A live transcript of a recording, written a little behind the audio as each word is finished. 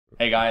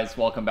Hey guys,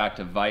 welcome back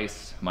to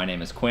VICE. My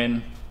name is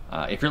Quinn.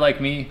 If you're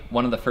like me,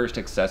 one of the first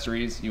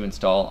accessories you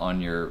install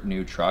on your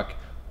new truck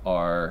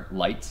are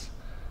lights.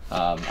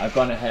 I've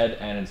gone ahead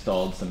and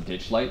installed some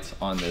ditch lights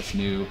on this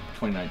new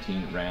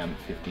 2019 Ram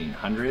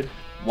 1500.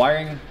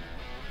 Wiring,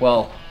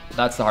 well,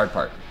 that's the hard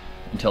part.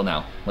 Until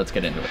now, let's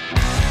get into it.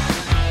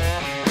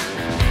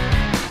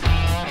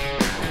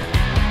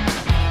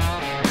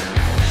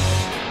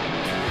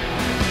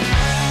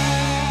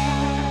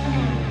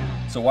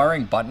 So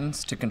wiring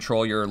buttons to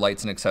control your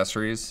lights and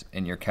accessories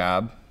in your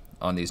cab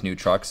on these new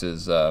trucks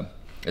is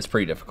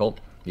pretty difficult.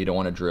 You don't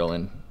want to drill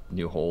in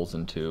new holes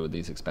into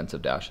these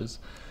expensive dashes.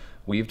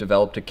 We've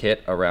developed a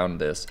kit around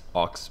this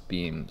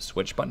Auxbeam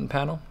switch button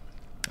panel.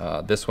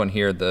 This one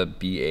here, the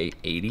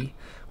BA80,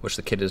 which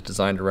the kit is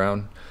designed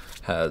around,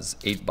 has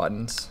 8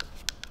 buttons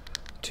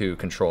to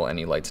control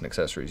any lights and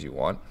accessories you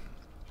want.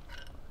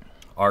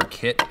 Our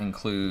kit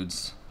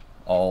includes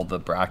all the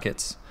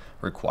brackets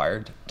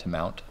required to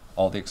mount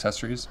all the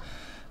accessories,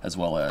 as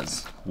well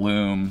as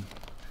loom,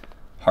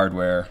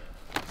 hardware,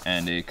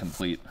 and a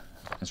complete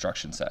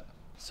instruction set.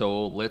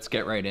 So let's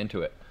get right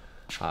into it.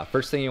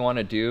 First thing you want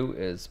to do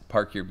is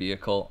park your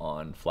vehicle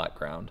on flat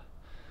ground,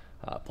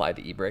 apply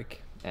the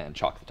e-brake, and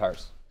chock the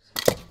tires.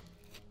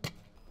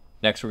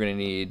 Next, we're going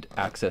to need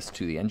access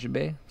to the engine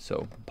bay,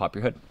 so pop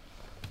your hood.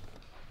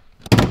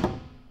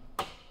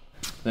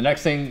 The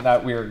next thing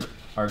that we are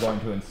going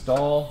to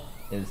install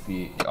is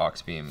the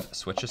Auxbeam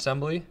switch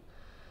assembly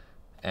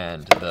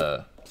and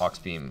the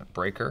Auxbeam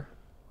breaker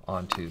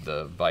onto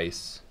the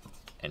VICE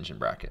engine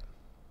bracket.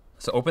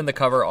 So open the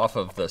cover off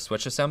of the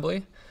switch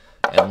assembly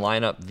and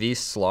line up these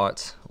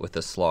slots with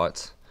the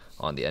slots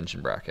on the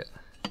engine bracket.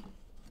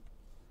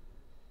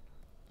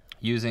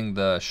 Using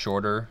the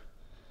shorter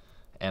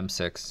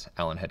M6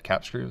 Allen head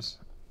cap screws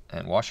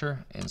and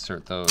washer,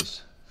 insert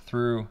those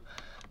through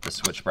the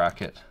switch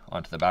bracket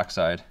onto the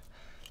backside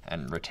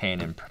and retain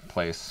in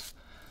place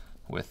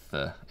with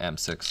the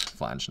M6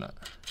 flange nut.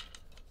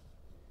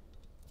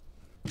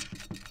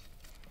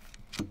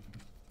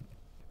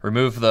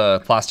 Remove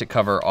the plastic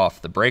cover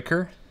off the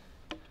breaker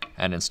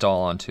and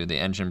install onto the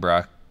engine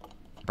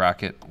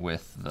bracket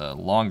with the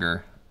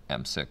longer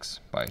M6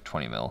 by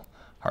 20 mil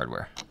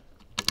hardware.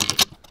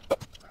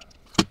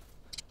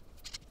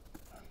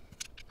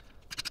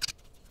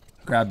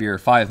 Grab your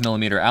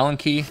 5mm Allen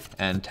key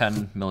and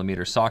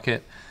 10mm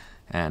socket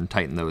and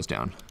tighten those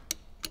down.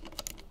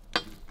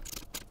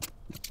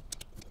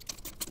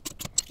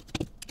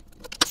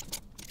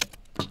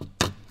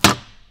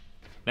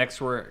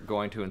 Next, we're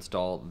going to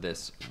install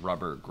this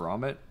rubber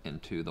grommet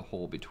into the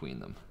hole between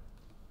them.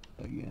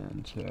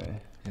 Again,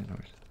 sorry.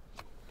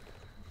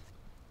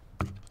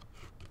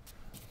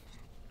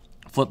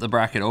 Flip the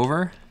bracket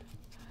over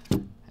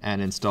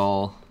and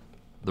install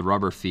the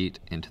rubber feet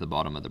into the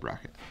bottom of the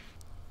bracket.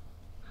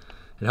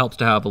 It helps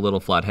to have a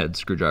little flathead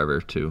screwdriver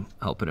to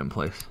help it in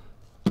place.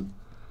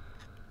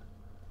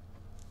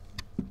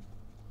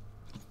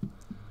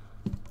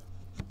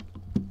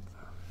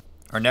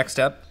 Our next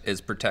step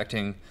is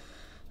protecting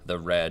the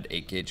red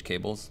 8-gauge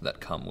cables that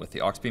come with the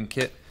Auxbeam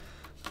kit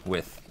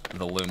with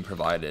the loom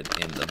provided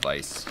in the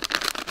VICE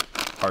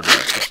hardware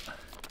kit.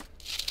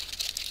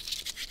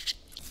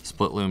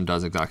 Split loom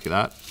does exactly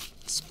that.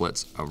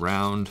 Splits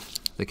around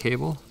the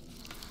cable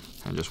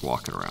and just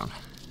walk it around.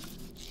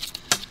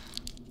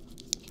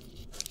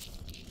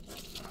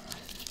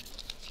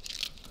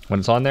 When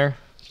it's on there,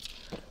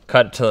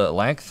 cut it to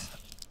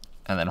length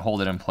and then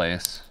hold it in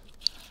place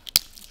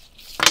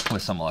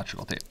with some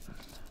electrical tape.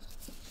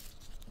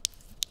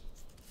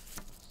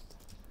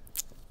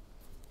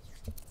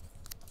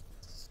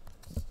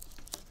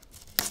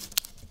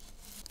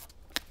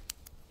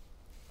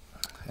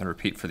 And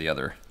repeat for the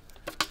other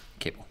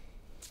cable.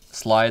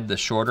 Slide the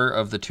shorter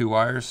of the 2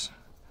 wires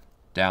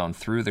down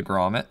through the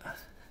grommet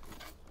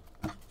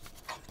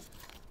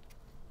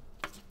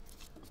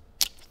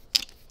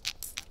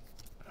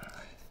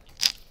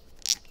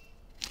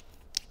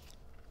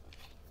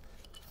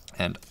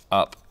and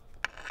up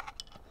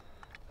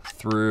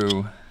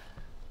through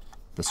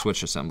the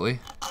switch assembly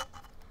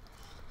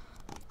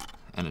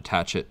and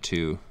attach it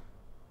to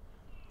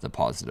the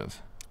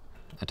positive.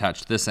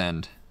 Attach this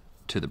end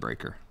to the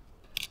breaker.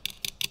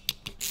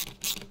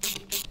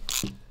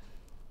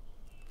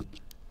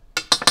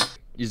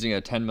 Using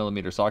a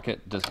 10mm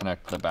socket,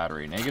 disconnect the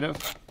battery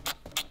negative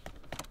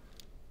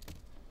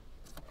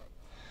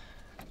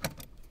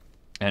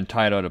and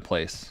tie it out of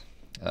place.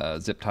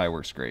 Zip tie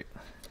works great.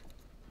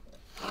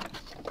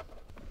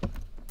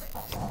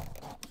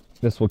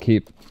 This will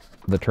keep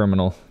the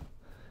terminal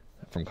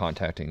from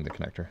contacting the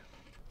connector.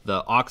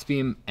 The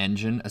Auxbeam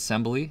engine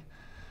assembly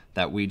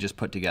that we just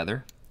put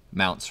together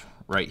mounts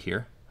right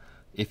here.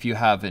 If you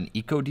have an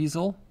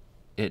EcoDiesel,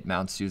 it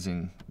mounts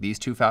using these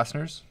 2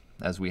 fasteners,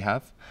 as we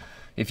have.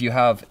 If you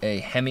have a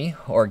Hemi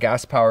or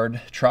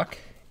gas-powered truck,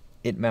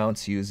 it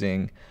mounts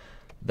using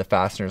the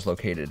fasteners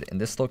located in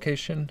this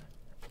location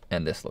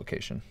and this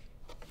location.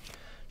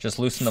 Just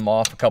loosen them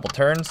off a couple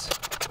turns.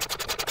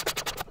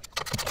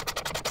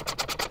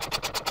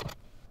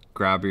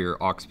 Grab your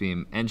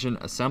Auxbeam engine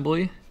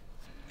assembly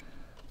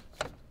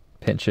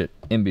pinch it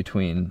in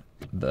between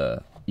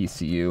the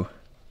ECU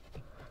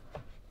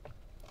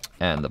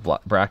and the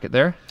bracket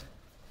there.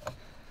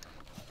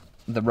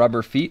 The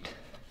rubber feet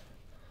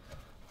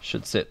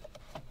should sit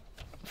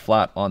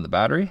flat on the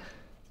battery.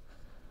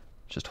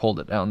 Just hold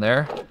it down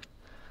there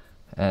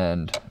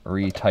and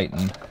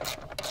re-tighten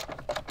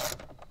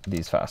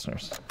these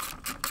fasteners.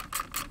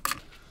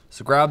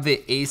 So grab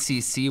the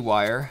ACC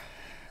wire,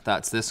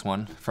 that's this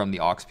one from the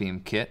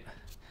Auxbeam kit,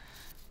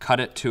 cut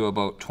it to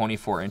about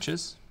 24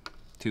 inches,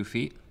 2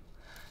 feet,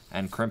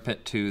 and crimp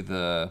it to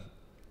the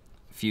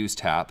fuse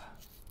tap,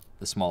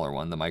 the smaller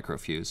one, the micro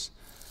fuse.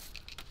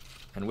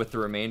 And with the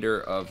remainder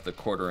of the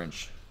 1/4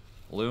 inch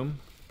loom,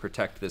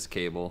 protect this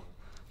cable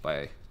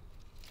by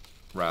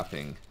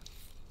wrapping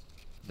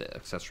the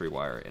accessory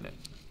wire in it.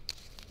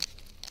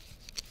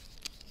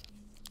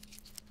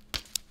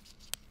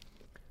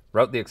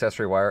 Route the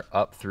accessory wire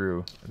up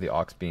through the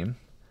Auxbeam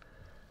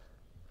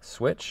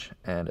switch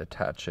and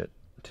attach it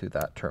to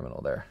that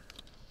terminal there.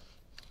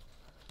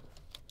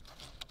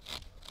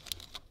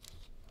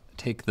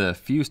 Take the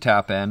fuse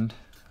tap end,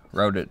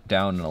 route it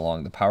down and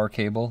along the power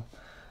cable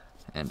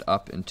and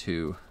up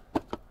into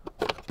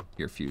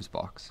your fuse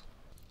box.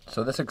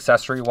 So this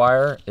accessory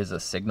wire is a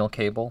signal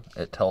cable.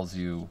 It tells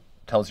your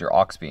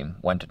Auxbeam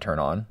when to turn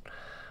on,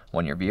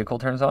 when your vehicle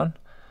turns on.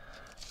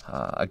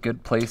 A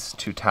good place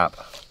to tap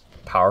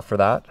power for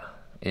that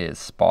is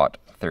spot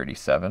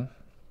 37.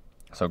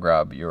 So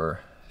grab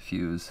your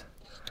fuse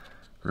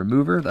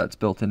remover that's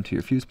built into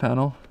your fuse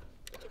panel.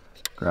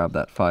 Grab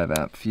that 5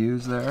 amp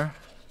fuse there.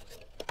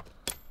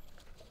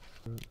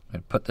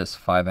 And put this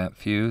 5 amp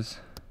fuse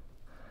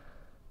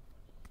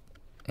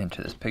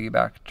into this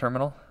piggyback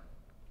terminal.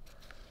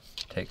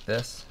 Take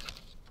this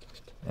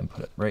and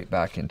put it right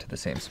back into the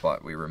same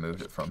spot we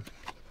removed it from.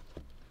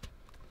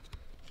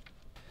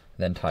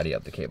 Then tidy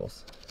up the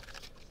cables.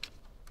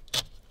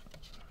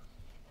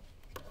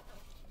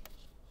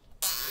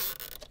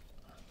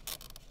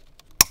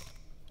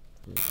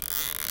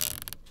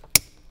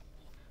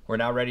 We're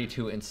now ready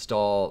to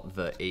install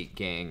the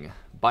 8-gang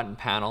button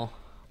panel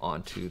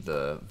onto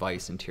the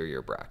VICE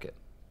interior bracket.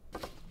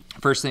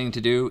 First thing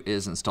to do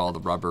is install the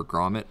rubber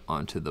grommet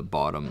onto the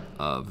bottom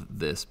of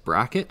this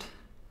bracket,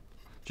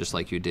 just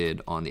like you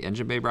did on the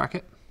engine bay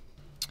bracket.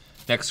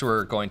 Next,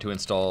 we're going to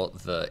install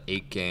the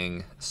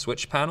 8-gang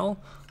switch panel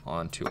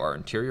onto our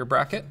interior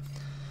bracket.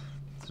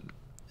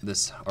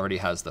 This already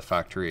has the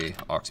factory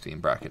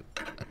Auxbeam bracket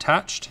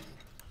attached.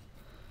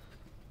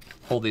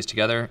 Hold these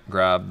together,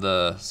 grab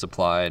the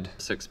supplied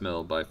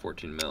 6mm by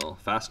 14mm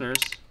fasteners,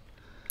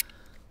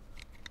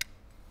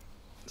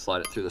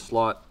 slide it through the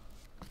slot,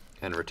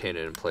 and retain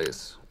it in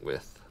place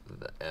with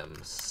the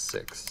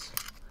M6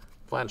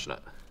 flange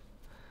nut.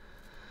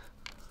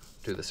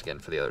 Do this again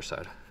for the other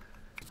side.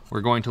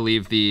 We're going to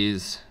leave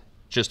these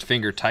just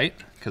finger tight,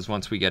 because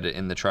once we get it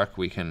in the truck,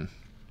 we can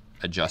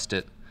adjust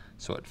it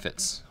so it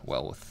fits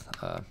well with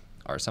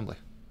our assembly.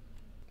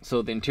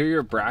 So the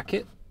interior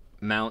bracket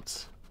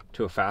mounts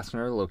to a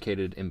fastener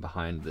located in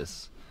behind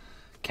this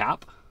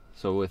cap.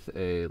 So with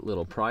a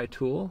little pry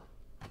tool,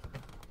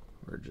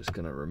 we're just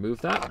gonna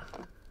remove that.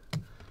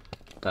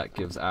 That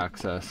gives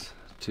access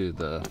to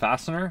the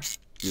fastener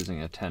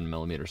using a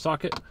 10mm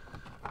socket.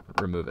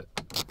 Remove it.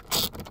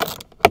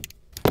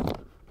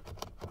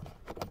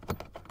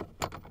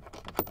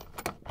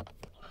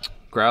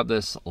 Grab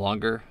this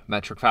longer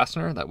metric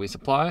fastener that we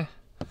supply,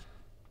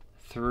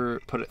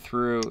 put it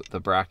through the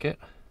bracket.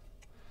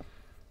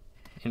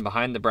 In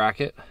behind the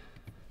bracket,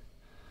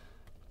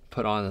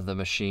 put on the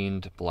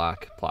machined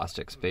black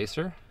plastic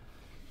spacer.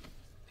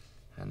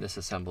 And this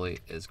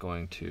assembly is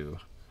going to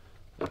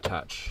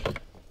attach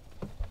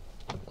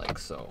like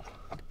so.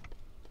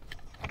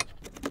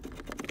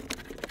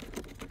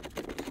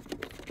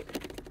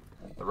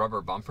 The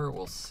rubber bumper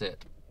will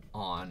sit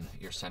on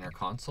your center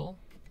console,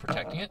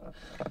 protecting it.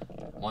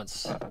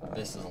 Once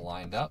this is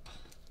lined up,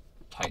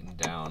 tighten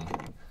down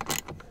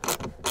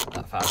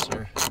that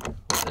fastener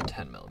with a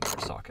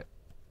 10mm socket.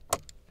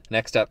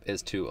 Next up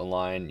is to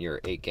align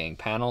your 8-gang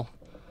panel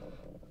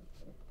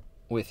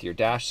with your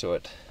dash so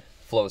it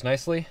flows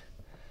nicely.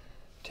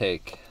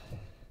 Take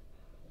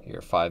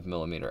your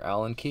 5mm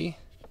Allen key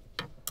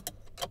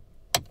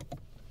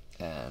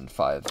and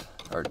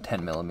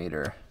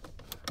 10mm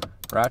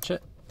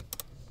ratchet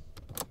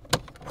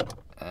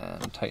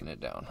and tighten it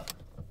down.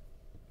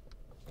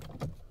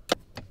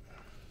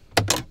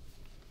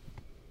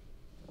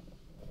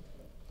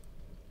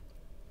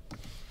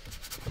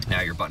 Now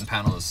your button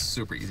panel is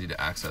super easy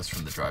to access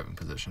from the driving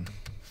position.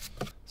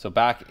 So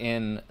back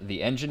in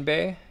the engine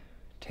bay,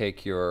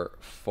 take your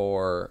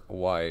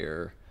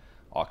 4-wire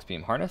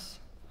Auxbeam harness,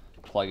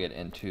 plug it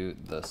into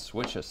the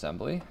switch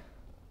assembly,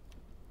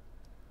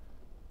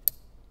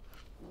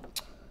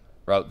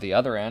 route the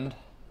other end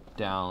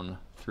down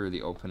through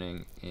the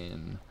opening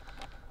in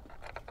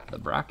the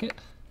bracket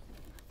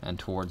and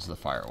towards the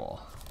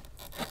firewall.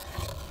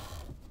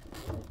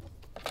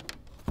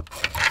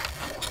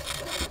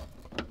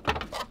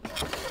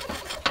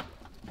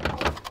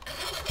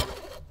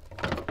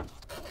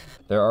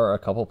 There are a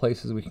couple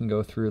places we can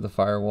go through the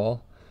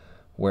firewall.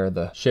 where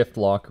the shift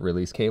lock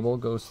release cable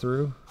goes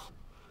through,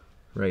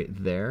 right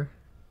there,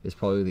 is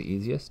probably the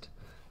easiest.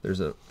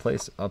 There's a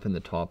place up in the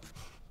top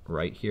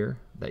right here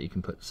that you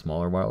can put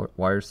smaller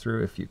wires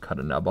through if you cut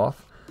a nub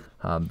off.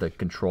 The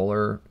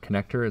controller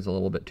connector is a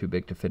little bit too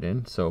big to fit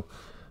in, so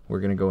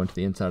we're going to go into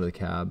the inside of the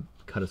cab,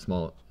 cut a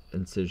small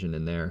incision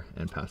in there,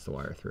 and pass the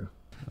wire through.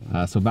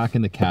 So back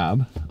in the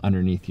cab,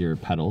 underneath your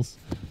pedals,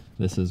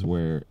 this is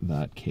where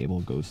that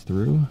cable goes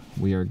through.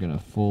 We are going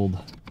to fold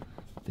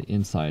the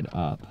inside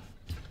up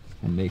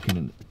and make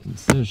an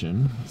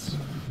incision. Let's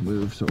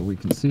move so we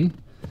can see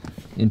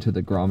into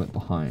the grommet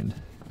behind.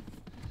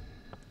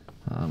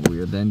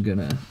 We are then going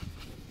to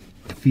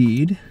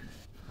feed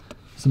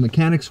some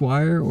mechanics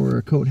wire or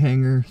a coat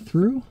hanger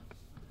through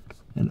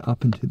and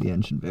up into the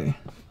engine bay.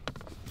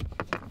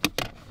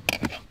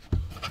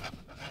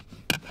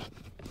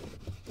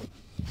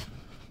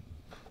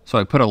 So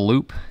I put a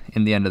loop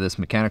in the end of this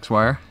mechanics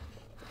wire.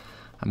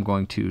 I'm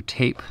going to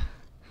tape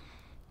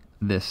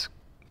this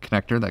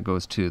connector that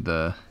goes to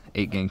the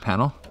 8-gang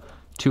panel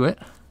to it,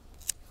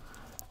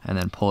 and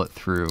then pull it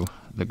through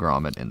the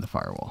grommet in the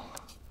firewall.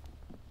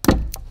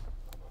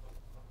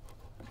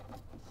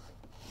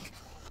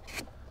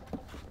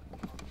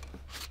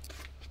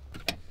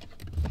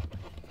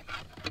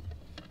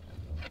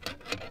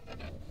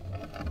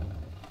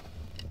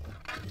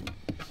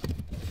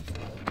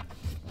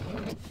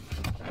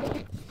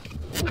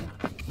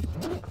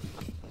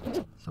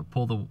 So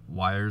pull the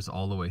wires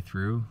all the way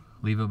through.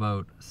 Leave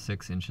about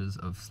 6 inches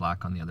of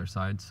slack on the other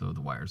side so the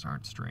wires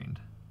aren't strained.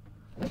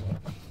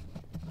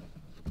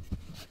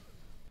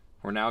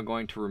 We're now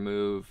going to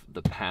remove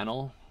the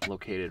panel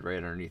located right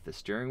underneath the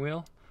steering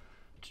wheel.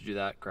 To do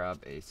that, grab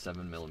a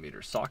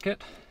 7mm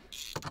socket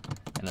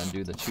and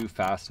undo the 2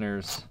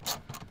 fasteners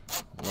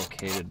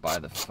located by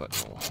the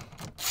footwell.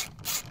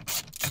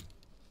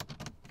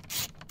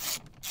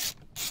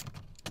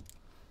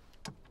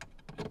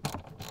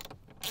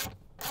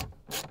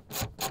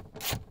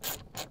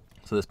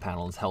 So this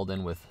panel is held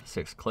in with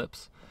 6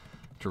 clips.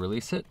 To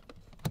release it,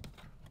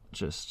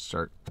 just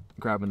start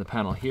grabbing the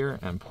panel here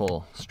and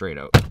pull straight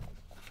out.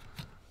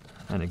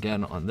 And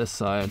again on this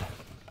side,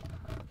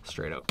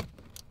 straight out.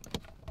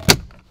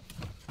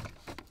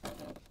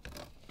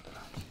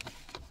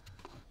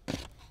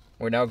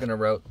 We're now going to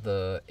route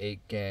the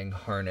 8-gang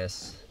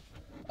harness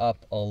up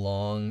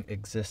along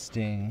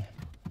existing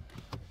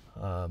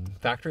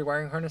factory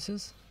wiring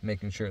harnesses,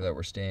 making sure that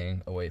we're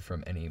staying away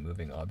from any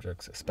moving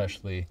objects,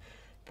 especially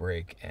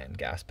brake and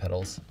gas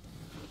pedals.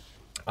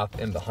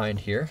 Up in behind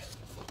here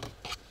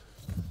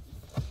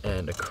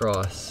and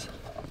across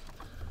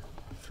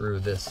through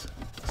this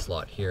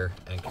slot here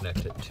and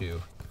connect it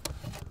to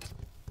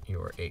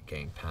your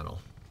 8-gang panel.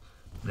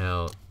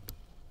 Now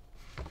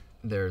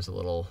there's a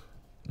little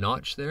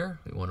notch there.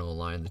 We want to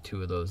align the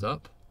 2 of those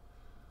up.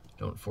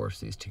 Don't force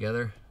these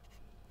together.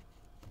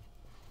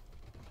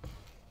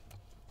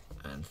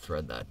 And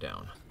thread that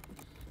down.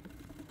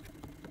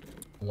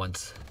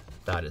 Once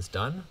that is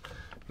done,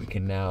 we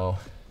can now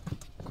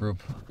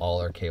group all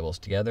our cables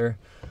together,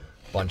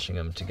 bunching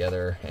them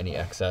together, any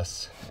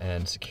excess,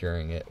 and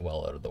securing it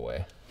well out of the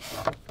way.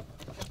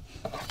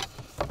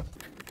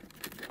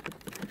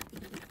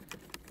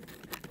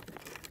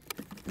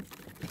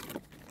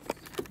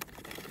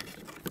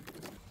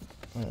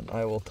 And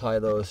I will tie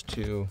those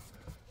to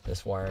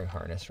this wiring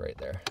harness right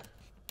there.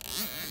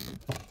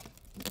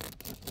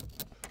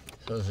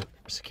 So those are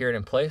secured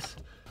in place.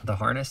 The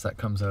harness that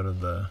comes out of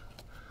the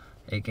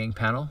 8-gang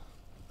panel,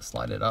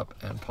 slide it up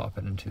and pop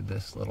it into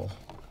this little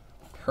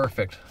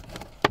perfect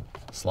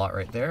slot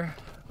right there,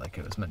 like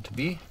it was meant to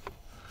be,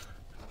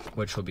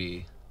 which will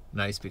be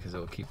nice because it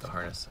will keep the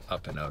harness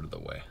up and out of the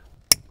way.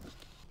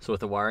 So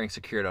with the wiring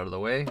secured out of the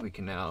way, we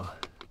can now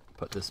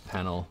put this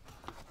panel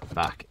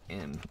back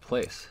in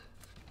place.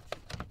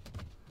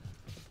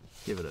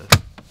 Give it a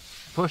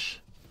push.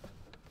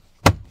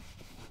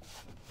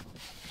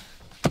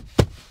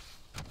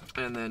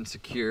 And then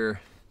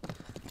secure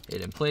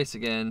it in place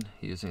again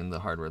using the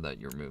hardware that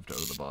you removed out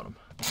of the bottom.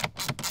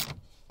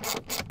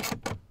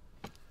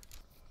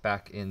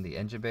 Back in the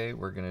engine bay,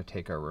 we're going to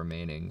take our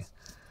remaining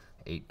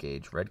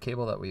 8-gauge red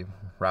cable that we've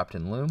wrapped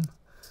in loom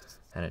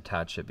and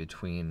attach it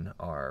between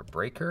our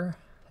breaker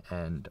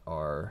and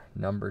our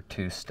number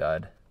 2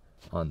 stud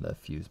on the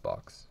fuse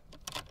box.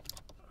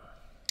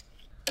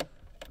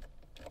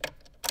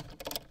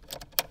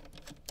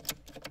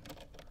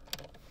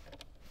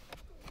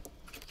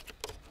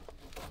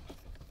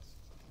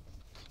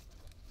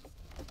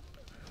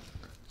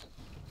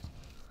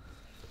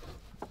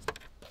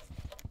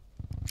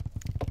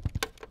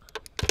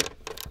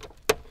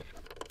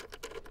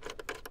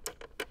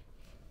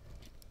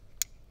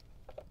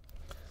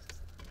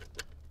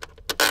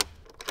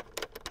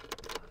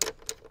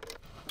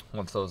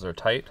 Once those are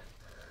tight,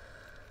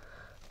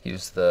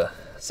 use the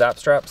zap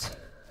straps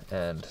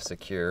and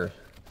secure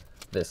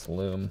this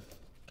loom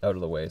out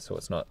of the way so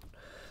it's not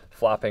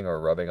flapping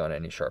or rubbing on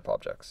any sharp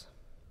objects.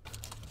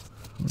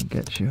 I'll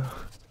get you.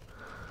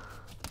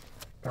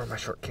 Where are my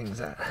short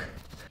kings at?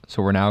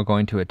 So we're now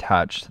going to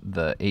attach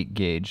the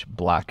 8-gauge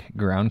black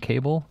ground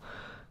cable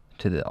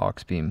to the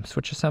Auxbeam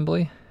switch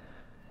assembly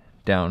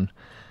down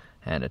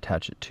and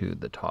attach it to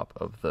the top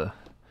of the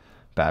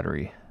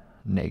battery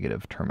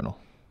negative terminal.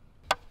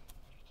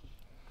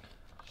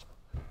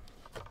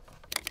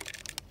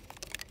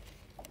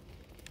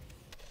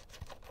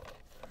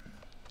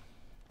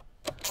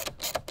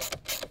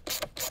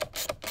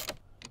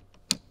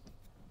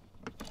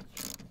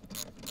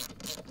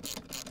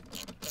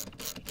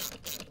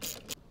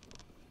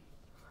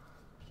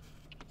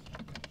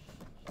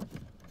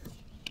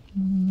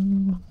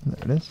 There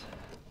it is.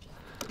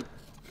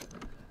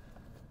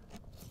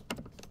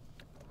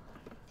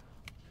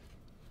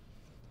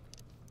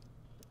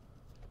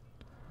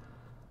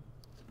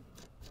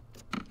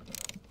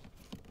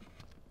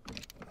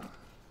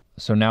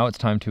 So now it's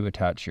time to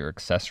attach your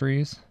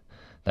accessories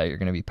that you're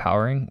going to be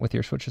powering with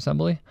your switch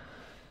assembly.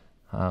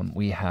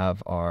 We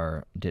have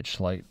our ditch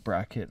light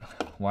bracket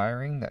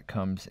wiring that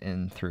comes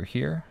in through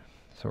here.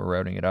 So we're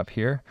routing it up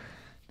here.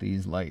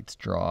 These lights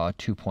draw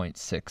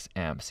 2.6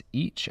 amps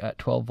each at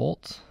 12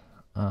 volts.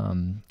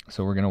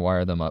 So we're going to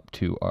wire them up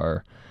to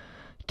our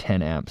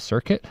 10 amp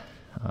circuit.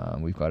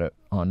 We've got it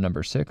on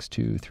number 6,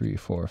 2, 3,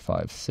 4,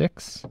 5,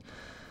 6.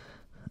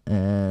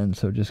 And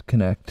so just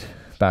connect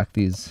back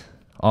these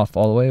off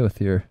all the way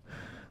with your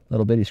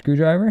little bitty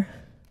screwdriver.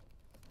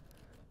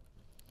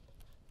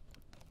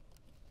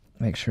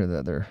 Make sure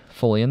that they're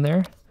fully in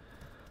there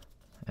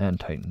and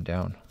tighten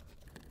down.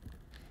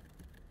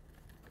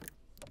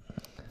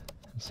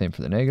 Same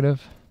for the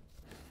negative.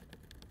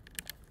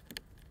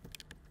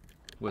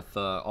 With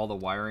all the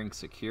wiring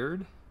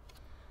secured,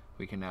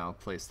 we can now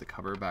place the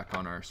cover back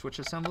on our switch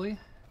assembly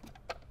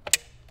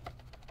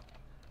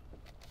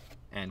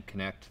and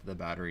connect the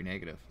battery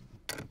negative.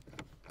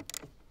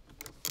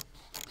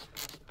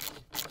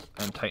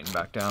 And tighten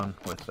back down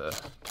with a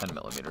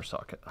 10mm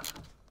socket.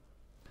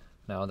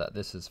 Now that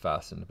this is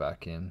fastened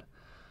back in,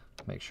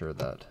 make sure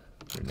that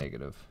your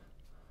negative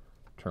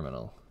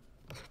terminal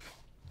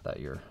that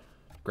your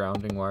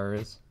grounding wire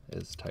is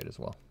tight as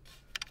well.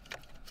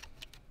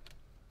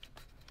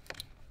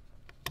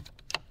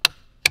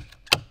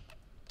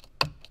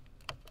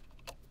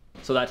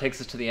 So that takes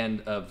us to the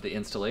end of the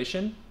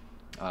installation.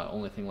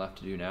 Only thing left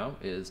to do now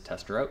is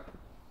test her out.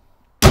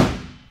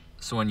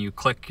 So when you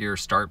click your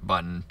start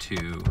button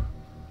to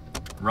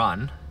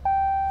run,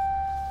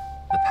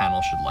 the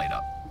panel should light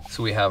up.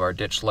 So we have our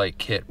ditch light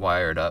kit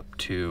wired up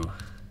to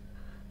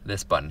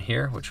this button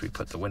here, which we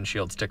put the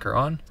windshield sticker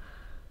on,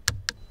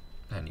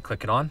 and you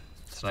click it on.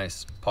 It's a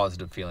nice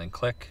positive feeling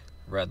click.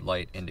 Red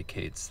light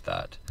indicates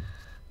that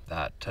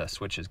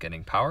switch is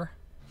getting power.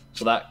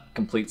 So that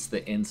completes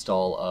the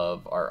install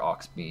of our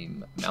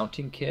Auxbeam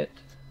mounting kit.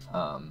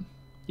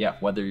 Yeah,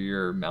 whether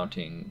you're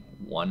mounting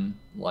 1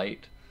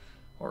 light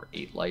or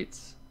 8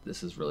 lights,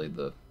 this is really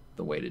the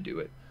way to do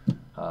it.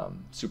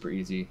 Super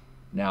easy.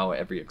 Now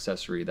every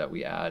accessory that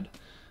we add,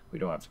 we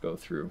don't have to go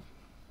through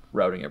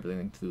routing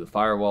everything through the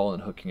firewall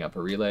and hooking up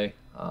a relay.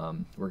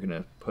 We're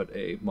gonna put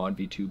a Mod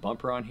V2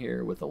 bumper on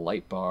here with a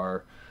light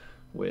bar,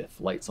 with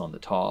lights on the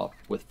top,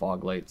 with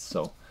fog lights.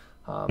 So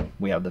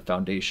we have the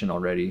foundation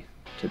already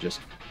to just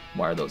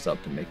wire those up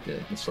and make the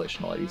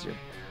installation a lot easier.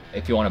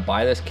 If you want to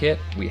buy this kit,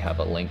 we have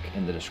a link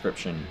in the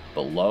description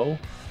below.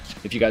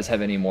 If you guys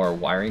have any more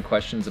wiring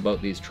questions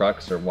about these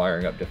trucks or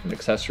wiring up different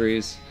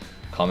accessories,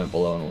 comment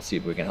below and we'll see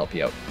if we can help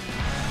you out.